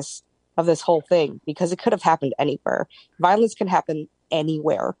heaviness of this whole thing, because it could have happened anywhere. Violence can happen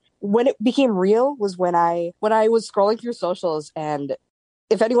anywhere. When it became real was when I was scrolling through socials, and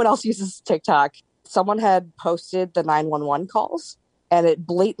if anyone else uses TikTok, someone had posted the 911 calls, and it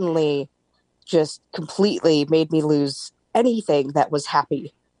blatantly just completely made me lose anything that was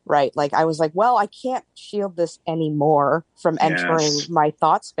happy, right? Like, I was like, well, I can't shield this anymore from entering my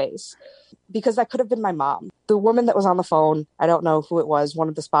thought space, because that could have been my mom. The woman that was on the phone, I don't know who it was, one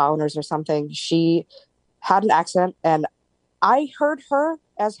of the spa owners or something, she had an accent, and I heard her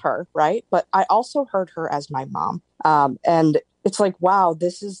as her, right? But I also heard her as my mom. And it's like, wow,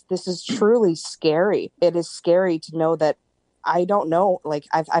 this is truly scary. It is scary to know that I don't know. Like,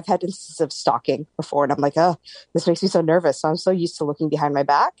 I've had instances of stalking before, and I'm like, oh, this makes me so nervous. So I'm so used to looking behind my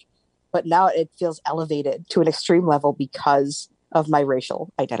back, but now it feels elevated to an extreme level because of my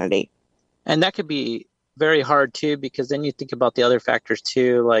racial identity. And that could be very hard too, because then you think about the other factors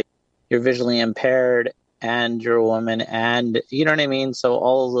too, like you're visually impaired and you're a woman, and you know what I mean? So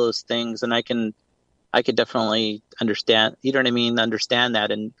all of those things, and I could definitely understand, you know what I mean? Understand that.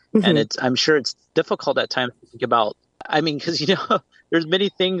 And, and I'm sure it's difficult at times to think about, because, there's many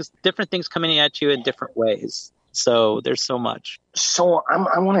things, different things coming at you in different ways. So there's so much. So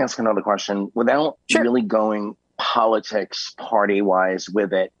I want to ask another question without really going politics party wise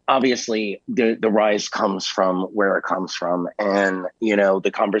with it. Obviously, the rise comes from where it comes from. And,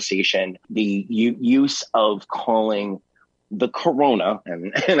 the conversation, the use of calling the corona,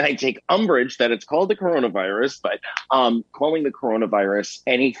 and I take umbrage that it's called the coronavirus, but calling the coronavirus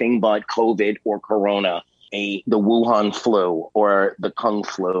anything but COVID or corona, the Wuhan flu or the Kung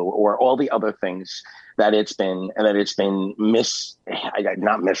flu or all the other things that it's been not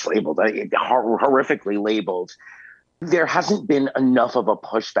mislabeled, horrifically labeled. There hasn't been enough of a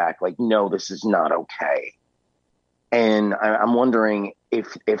pushback. Like, no, this is not okay. And I'm wondering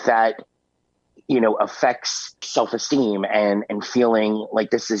if that, affects self-esteem and feeling like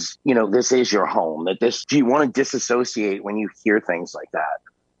this is your home, do you want to disassociate when you hear things like that?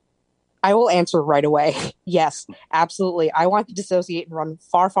 I will answer right away. Yes, absolutely. I want to dissociate and run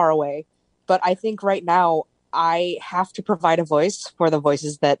far, far away. But I think right now I have to provide a voice for the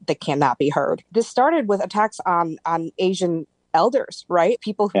voices that cannot be heard. This started with attacks on Asian elders, right?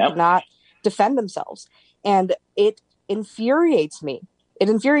 People who could not defend themselves. And it infuriates me.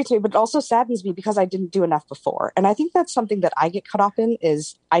 But it also saddens me because I didn't do enough before. And I think that's something that I get caught up in,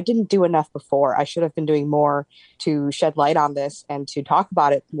 is I didn't do enough before. I should have been doing more to shed light on this and to talk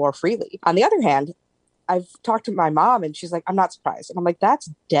about it more freely. On the other hand, I've talked to my mom, and she's like, I'm not surprised. And I'm like, that's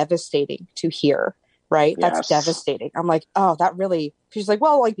devastating to hear, right? Yes. That's devastating. I'm like, oh, that really, she's like,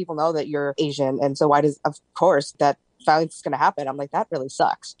 well, like, people know that you're Asian. And so of course, that violence is going to happen. I'm like, that really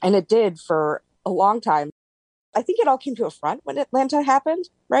sucks. And it did for a long time. I think it all came to a front when Atlanta happened,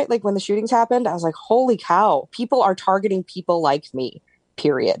 right? Like, when the shootings happened, I was like, holy cow, people are targeting people like me,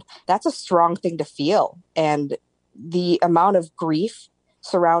 period. That's a strong thing to feel. And the amount of grief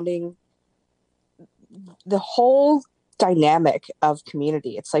surrounding the whole dynamic of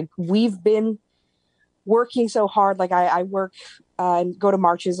community. It's like, we've been working so hard. Like, I work and go to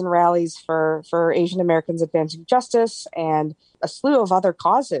marches and rallies for Asian Americans advancing justice and a slew of other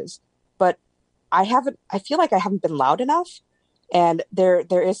causes. But I feel like I haven't been loud enough And there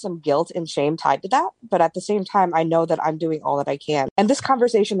is some guilt and shame tied to that. But at the same time, I know that I'm doing all that I can. And this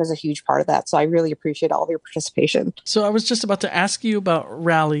conversation is a huge part of that. So I really appreciate all of your participation. So I was just about to ask you about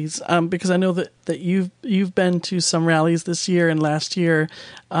rallies, because I know that you've been to some rallies this year and last year,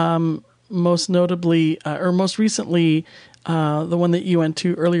 most notably, or most recently, the one that you went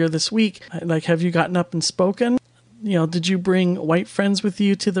to earlier this week. Like, have you gotten up and spoken? Did you bring white friends with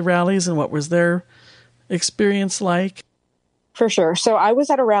you to the rallies, and what was their experience like? For sure. So I was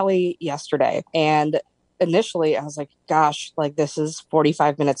at a rally yesterday, and initially I was like, gosh, like this is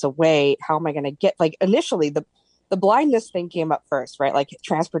 45 minutes away. How am I going to get, like, initially the blindness thing came up first, right? Like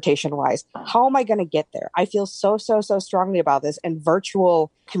transportation wise, how am I going to get there? I feel so strongly about this, and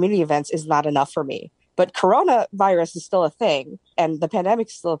virtual community events is not enough for me. But coronavirus is still a thing, and the pandemic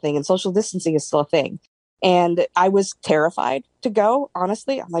is still a thing, and social distancing is still a thing. And I was terrified to go,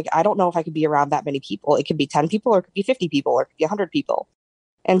 honestly. I'm like, I don't know if I could be around that many people. It could be 10 people, or it could be 50 people, or it could be 100 people.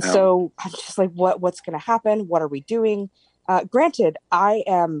 And so I'm just like, what's going to happen? What are we doing? Granted, I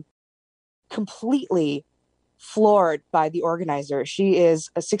am completely floored by the organizer. She is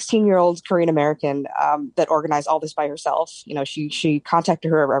a 16-year-old Korean American that organized all this by herself. She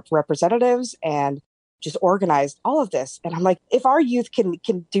contacted her representatives and just organized all of this. And I'm like, if our youth can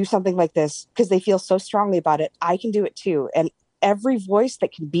do something like this because they feel so strongly about it, I can do it too. And every voice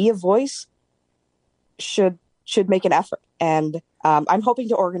that can be a voice should make an effort. And I'm hoping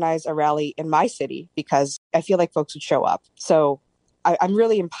to organize a rally in my city because I feel like folks would show up. So I'm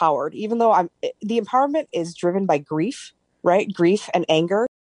really empowered, even though the empowerment is driven by grief, right? Grief and anger.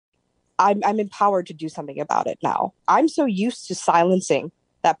 I'm empowered to do something about it now. I'm so used to silencing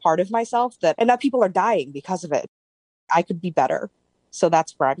that part of myself and now people are dying because of it. I could be better. So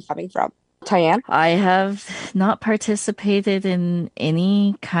that's where I'm coming from. Tyann? I have not participated in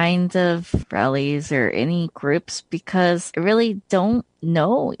any kind of rallies or any groups because I really don't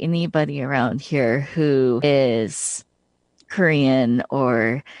know anybody around here who is Korean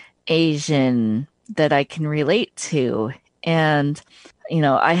or Asian that I can relate to. And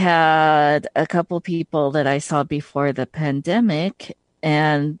I had a couple people that I saw before the pandemic,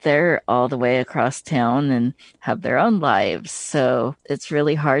 and they're all the way across town and have their own lives. So it's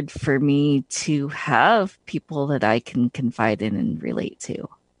really hard for me to have people that I can confide in and relate to.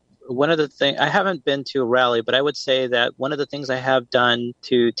 One of the things, I haven't been to a rally, but I would say that one of the things I have done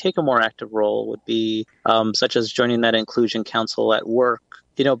to take a more active role would be such as joining that inclusion council at work,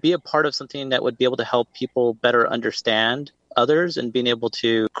 be a part of something that would be able to help people better understand others and being able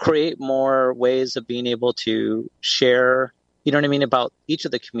to create more ways of being able to share, about each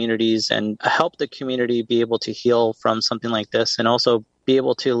of the communities and help the community be able to heal from something like this, and also be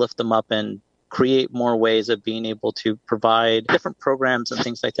able to lift them up and create more ways of being able to provide different programs and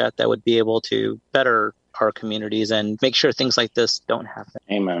things like that would be able to better our communities and make sure things like this don't happen.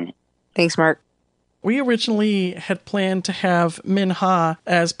 Amen. Thanks, Mark. We originally had planned to have Min Ha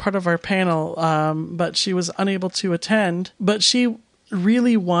as part of our panel, but she was unable to attend. But she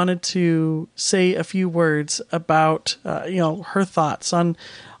really wanted to say a few words about, her thoughts on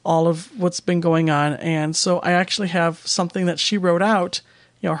all of what's been going on. And so I actually have something that she wrote out,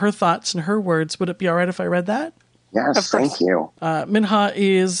 her thoughts and her words. Would it be all right if I read that? Yes, thank you. Min Ha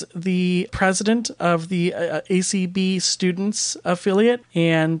is the president of the ACB Students Affiliate,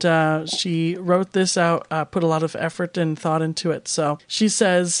 and she wrote this out, put a lot of effort and thought into it. So she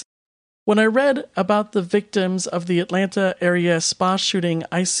says, when I read about the victims of the Atlanta area spa shooting,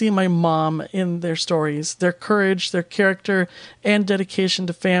 I see my mom in their stories, their courage, their character, and dedication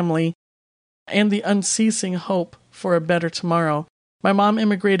to family, and the unceasing hope for a better tomorrow. My mom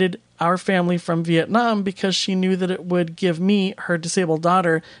immigrated our family from Vietnam because she knew that it would give me, her disabled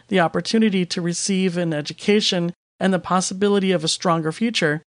daughter, the opportunity to receive an education and the possibility of a stronger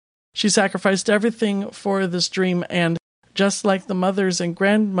future. She sacrificed everything for this dream, and just like the mothers and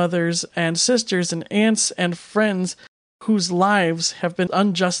grandmothers and sisters and aunts and friends whose lives have been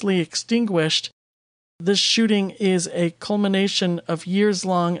unjustly extinguished, this shooting is a culmination of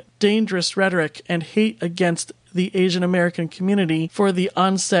years-long dangerous rhetoric and hate against the Asian American community for the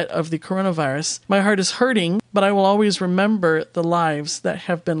onset of the coronavirus. My heart is hurting, but I will always remember the lives that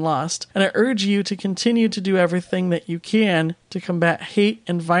have been lost, and I urge you to continue to do everything that you can to combat hate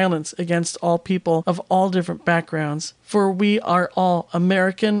and violence against all people of all different backgrounds. For we are all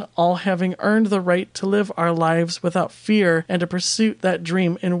American, all having earned the right to live our lives without fear and to pursue that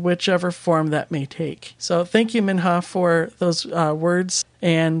dream in whichever form that may take. So thank you, Min Ha, for those words.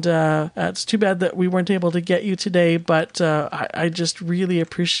 And it's too bad that we weren't able to get you today, but I just really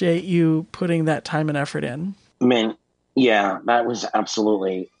appreciate you putting that time and effort in. Min, yeah, that was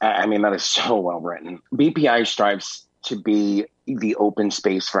absolutely, that is so well written. BPI strives to be the open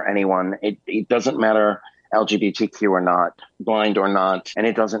space for anyone. It doesn't matter LGBTQ or not, blind or not, and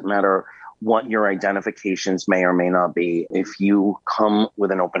it doesn't matter what your identifications may or may not be. If you come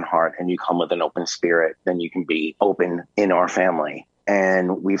with an open heart and you come with an open spirit, then you can be open in our family.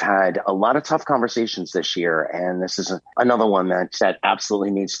 And we've had a lot of tough conversations this year, and this is another one that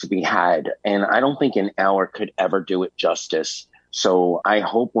absolutely needs to be had. And I don't think an hour could ever do it justice. So I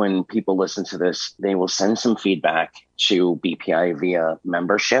hope when people listen to this, they will send some feedback to BPI via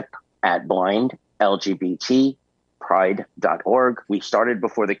membership at blindlgbtpride.org. We started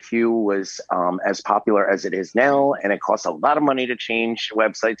before the Q was as popular as it is now, and it costs a lot of money to change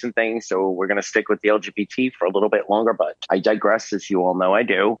websites and things. So we're going to stick with the LGBT for a little bit longer, but I digress, as you all know I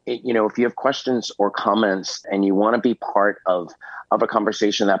do. If you have questions or comments and you want to be part of a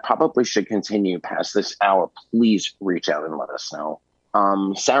conversation that probably should continue past this hour, please reach out and let us know.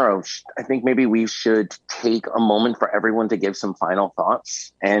 Sarah, I think maybe we should take a moment for everyone to give some final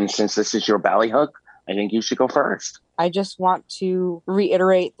thoughts. And since this is your ballyhook, I think you should go first. I just want to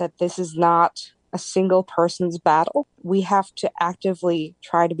reiterate that this is not a single person's battle. We have to actively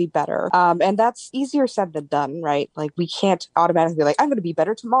try to be better. And that's easier said than done, right? Like, we can't automatically be like, I'm going to be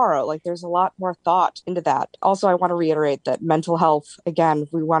better tomorrow. Like, there's a lot more thought into that. Also, I want to reiterate that mental health, again,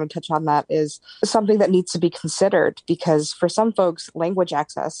 if we want to touch on that, is something that needs to be considered, because for some folks, language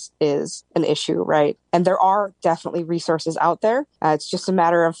access is an issue, right? And there are definitely resources out there. It's just a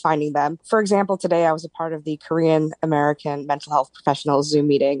matter of finding them. For example, today I was a part of the Korean American Mental Health Professionals Zoom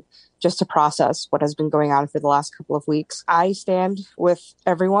meeting, just to process what has been going on for the last couple of weeks. I stand with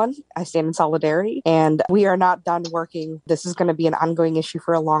everyone. I stand in solidarity, and we are not done working. This is going to be an ongoing issue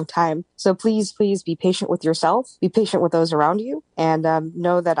for a long time. So please be patient with yourself, be patient with those around you, and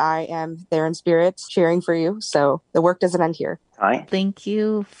know that I am there in spirit cheering for you. So the work doesn't end here. Hi. Thank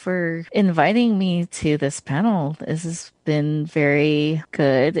you for inviting me to this panel. This has been very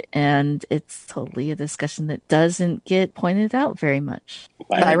good, and it's totally a discussion that doesn't get pointed out very much.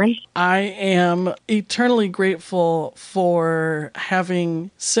 Byron? I am eternally grateful for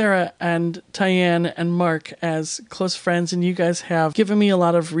having Sarah and Tyann and Mark as close friends, and you guys have given me a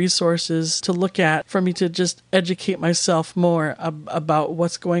lot of resources to look at for me to just educate myself more about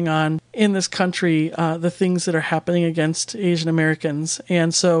what's going on in this country, the things that are happening against Asian Americans.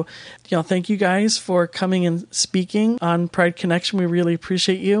 And so, thank you guys for coming and speaking on Pride Connection. We really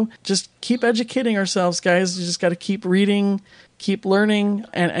appreciate you. Just keep educating ourselves, guys. You just got to keep reading, keep learning,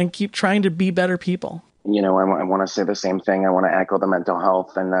 and keep trying to be better people. I want to say the same thing. I want to echo the mental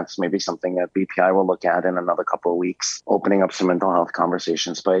health, and that's maybe something that BPI will look at in another couple of weeks, opening up some mental health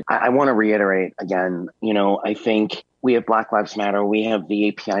conversations. But I want to reiterate again, I think we have Black Lives Matter, we have the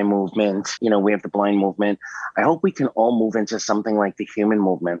API movement, we have the blind movement. I hope we can all move into something like the human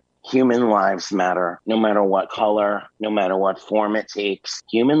movement. Human lives matter, no matter what color, no matter what form it takes.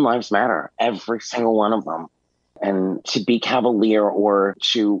 Human lives matter, every single one of them. And to be cavalier or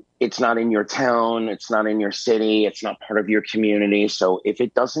it's not in your town, it's not in your city, it's not part of your community. So if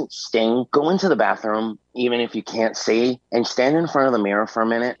it doesn't sting, go into the bathroom, even if you can't see, and stand in front of the mirror for a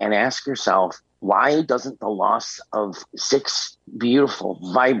minute and ask yourself, why doesn't the loss of 6 beautiful,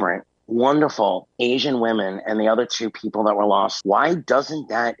 vibrant, wonderful Asian women and the other 2 people that were lost, why doesn't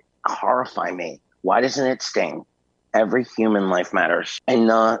that horrify me? Why doesn't it sting? Every human life matters. And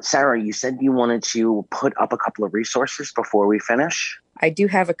Sarah, you said you wanted to put up a couple of resources before we finish. I do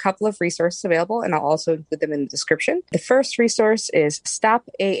have a couple of resources available, and I'll also include them in the description. The first resource is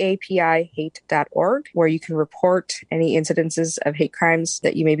stopaapihate.org, where you can report any incidences of hate crimes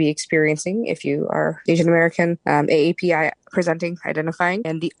that you may be experiencing if you are Asian American, AAPI presenting, identifying.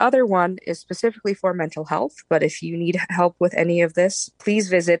 And the other one is specifically for mental health. But if you need help with any of this, please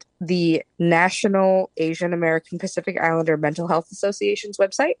visit the National Asian American Pacific Islander Mental Health Association's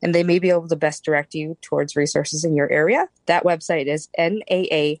website, and they may be able to best direct you towards resources in your area. That website is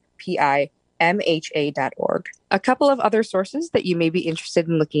NAAPIMHA.org. A couple of other sources that you may be interested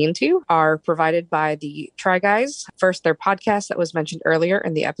in looking into are provided by the Try Guys. First, their podcast that was mentioned earlier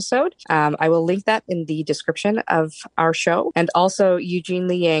in the episode. I will link that in the description of our show, and also Eugene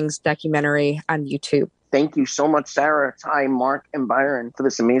Lee Yang's documentary on YouTube. Thank you so much, Sarah, Ty, Mark, and Byron, for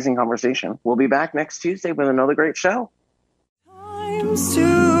this amazing conversation. We'll be back next Tuesday with another great show.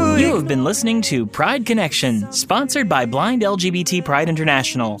 You have been listening to Pride Connection, sponsored by Blind LGBT Pride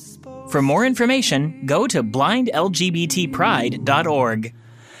International. For more information, go to blindlgbtpride.org.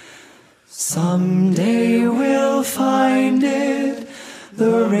 Someday we'll find it,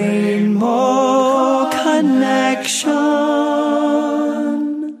 the Rainbow Connection.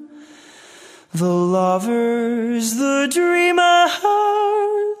 The lovers, the dreamers.